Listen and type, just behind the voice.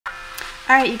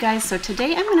Alright you guys, so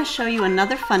today I'm going to show you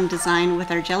another fun design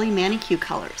with our Jelly Manicure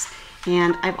colors.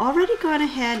 And I've already gone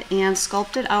ahead and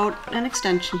sculpted out an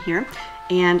extension here.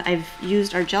 And I've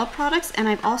used our gel products, and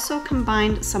I've also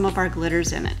combined some of our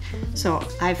glitters in it. So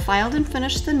I've filed and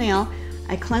finished the nail.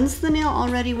 I cleansed the nail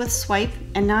already with Swipe,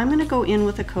 and now I'm going to go in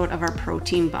with a coat of our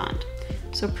Protein Bond.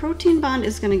 So Protein Bond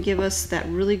is going to give us that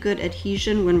really good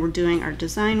adhesion when we're doing our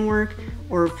design work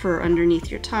or for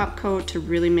underneath your top coat to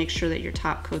really make sure that your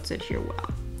top coats adhere well.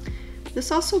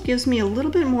 This also gives me a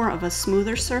little bit more of a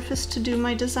smoother surface to do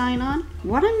my design on.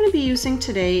 What I'm going to be using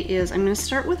today is I'm going to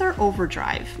start with our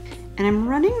Overdrive, and I'm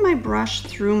running my brush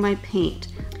through my paint.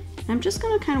 And I'm just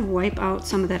going to kind of wipe out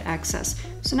some of that excess.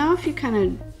 So now if you kind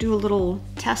of do a little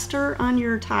tester on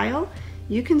your tile,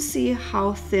 you can see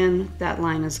how thin that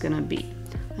line is going to be.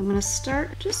 I'm going to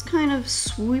start just kind of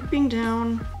sweeping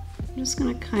down. I'm just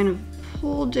going to kind of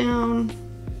pull down,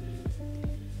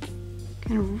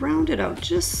 kind of round it out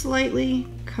just slightly,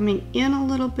 coming in a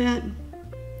little bit,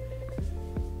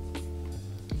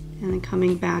 and then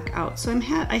coming back out. So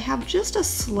I have just a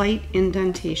slight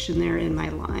indentation there in my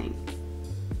line.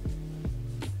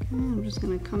 Okay, I'm just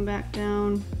going to come back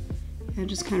down and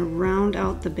just kind of round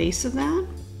out the base of that.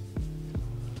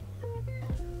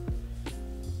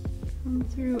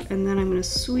 Through, and then I'm going to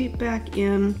sweep back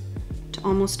in to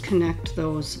almost connect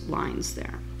those lines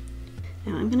there.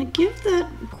 Now I'm going to give that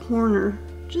corner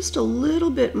just a little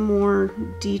bit more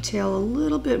detail, a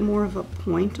little bit more of a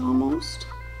point almost.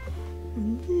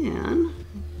 And then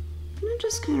I'm going to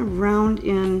just kind of round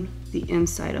in the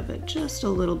inside of it just a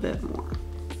little bit more.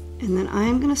 And then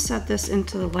I'm going to set this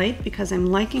into the light because I'm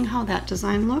liking how that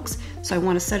design looks. So I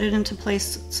want to set it into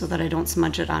place so that I don't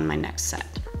smudge it on my next set.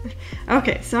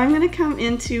 Okay, so I'm going to come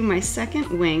into my second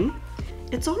wing.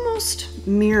 It's almost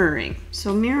mirroring.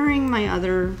 So mirroring my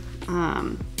other,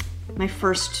 my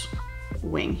first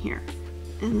wing here.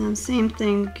 And then same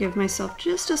thing, give myself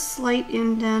just a slight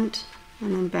indent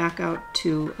and then back out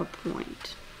to a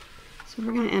point. So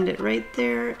we're going to end it right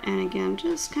there, and again,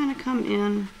 just kind of come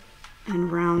in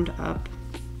and round up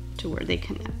to where they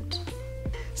connect.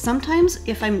 Sometimes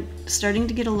if I'm starting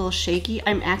to get a little shaky,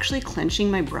 I'm actually clenching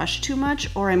my brush too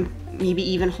much, or I'm maybe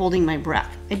even holding my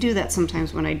breath. I do that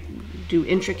sometimes when I do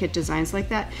intricate designs like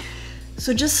that.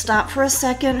 So just stop for a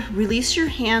second, release your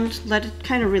hand, let it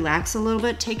kind of relax a little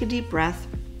bit, take a deep breath,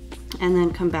 and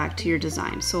then come back to your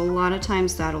design. So a lot of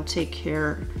times that'll take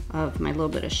care of my little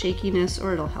bit of shakiness,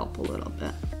 or it'll help a little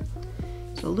bit.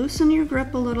 So loosen your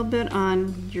grip a little bit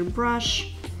on your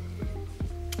brush,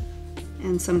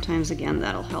 and sometimes again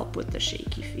that'll help with the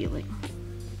shaky feeling.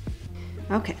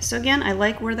 Okay, so again, I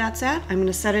like where that's at. I'm going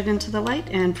to set it into the light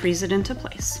and freeze it into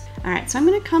place. Alright, so I'm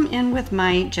going to come in with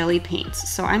my jelly paints.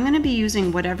 So I'm going to be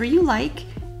using whatever you like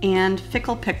and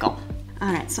Fickle Pickle.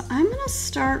 Alright, so I'm going to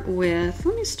start with,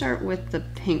 let me start with the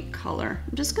pink color.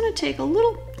 I'm just going to take a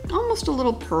little, almost a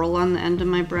little pearl on the end of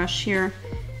my brush here,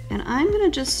 and I'm going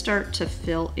to just start to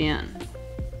fill in.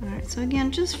 Alright, so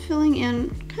again, just filling in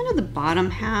kind of the bottom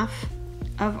half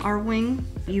of our wing.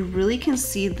 You really can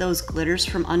see those glitters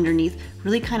from underneath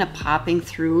really kind of popping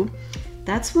through.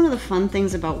 That's one of the fun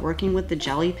things about working with the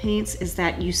jelly paints, is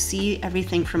that you see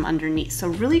everything from underneath. So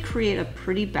really create a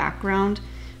pretty background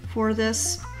for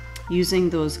this using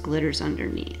those glitters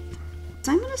underneath.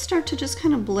 So I'm going to start to just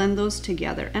kind of blend those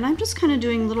together, and I'm just kind of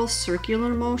doing little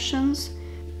circular motions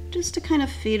just to kind of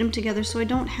fade them together so I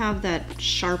don't have that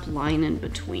sharp line in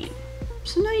between.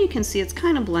 So now you can see it's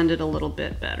kind of blended a little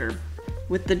bit better.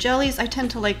 With the jellies, I tend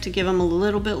to like to give them a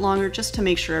little bit longer just to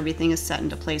make sure everything is set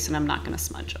into place and I'm not going to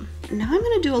smudge them. Now I'm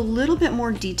going to do a little bit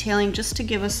more detailing just to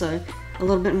give us a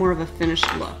little bit more of a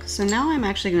finished look. So now I'm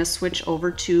actually going to switch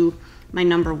over to my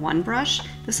number 1 brush.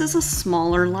 This is a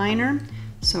smaller liner,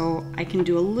 so I can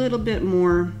do a little bit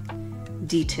more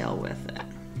detail with it.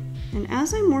 And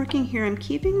as I'm working here, I'm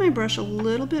keeping my brush a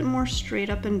little bit more straight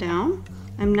up and down.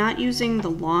 I'm not using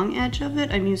the long edge of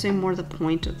it, I'm using more the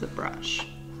point of the brush.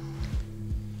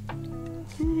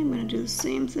 I'm going to do the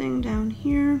same thing down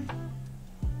here.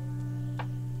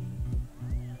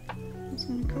 It's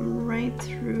going to come right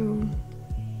through,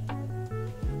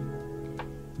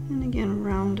 and again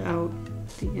round out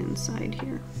the inside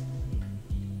here.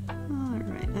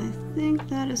 Alright, I think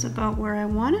that is about where I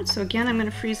want it. So again, I'm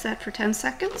going to freeze that for 10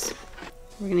 seconds.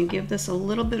 We're going to give this a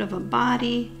little bit of a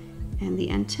body and the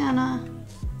antenna.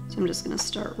 So I'm just going to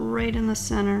start right in the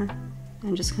center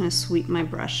and just kind of sweep my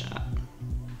brush up.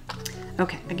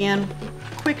 Okay, again,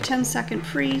 quick 10-second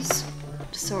freeze.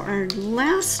 So our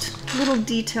last little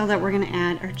detail that we're going to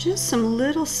add are just some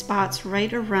little spots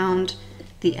right around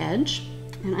the edge.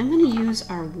 And I'm going to use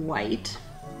our white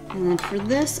And then for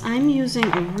this, I'm using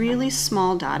a really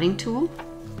small dotting tool.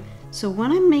 So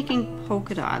when I'm making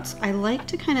polka dots, I like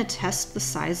to kind of test the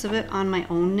size of it on my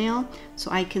own nail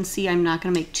so I can see I'm not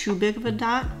going to make too big of a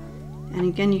dot. And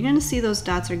again, you're going to see those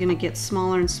dots are going to get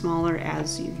smaller and smaller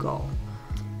as you go,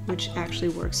 which actually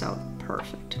works out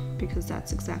perfect because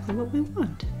that's exactly what we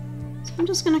want. So I'm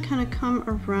just going to kind of come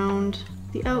around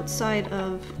the outside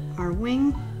of our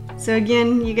wing. So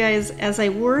again, you guys, as I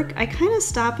work, I kind of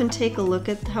stop and take a look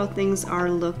at how things are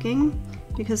looking,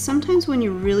 because sometimes when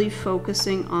you're really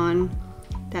focusing on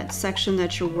that section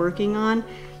that you're working on,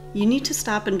 you need to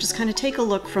stop and just kind of take a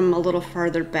look from a little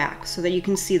farther back so that you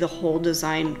can see the whole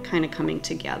design kind of coming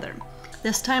together.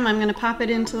 This time I'm going to pop it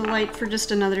into the light for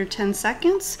just another 10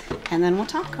 seconds and then we'll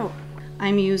top coat.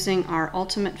 I'm using our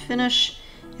Ultimate Finish.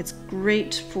 It's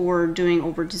great for doing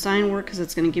over design work because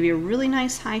it's going to give you a really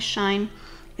nice high shine.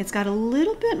 It's got a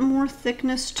little bit more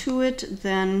thickness to it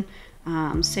than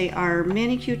say our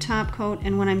manicure top coat,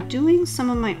 and when I'm doing some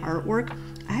of my artwork,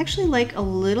 I actually like a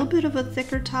little bit of a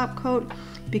thicker top coat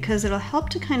because it'll help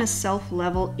to kind of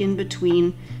self-level in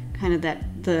between kind of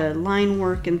the line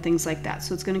work and things like that.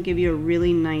 So it's going to give you a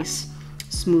really nice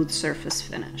smooth surface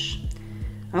finish.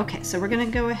 Okay, so we're going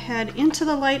to go ahead into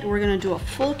the light. We're going to do a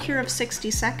full cure of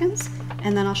 60 seconds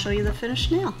and then I'll show you the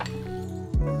finished nail.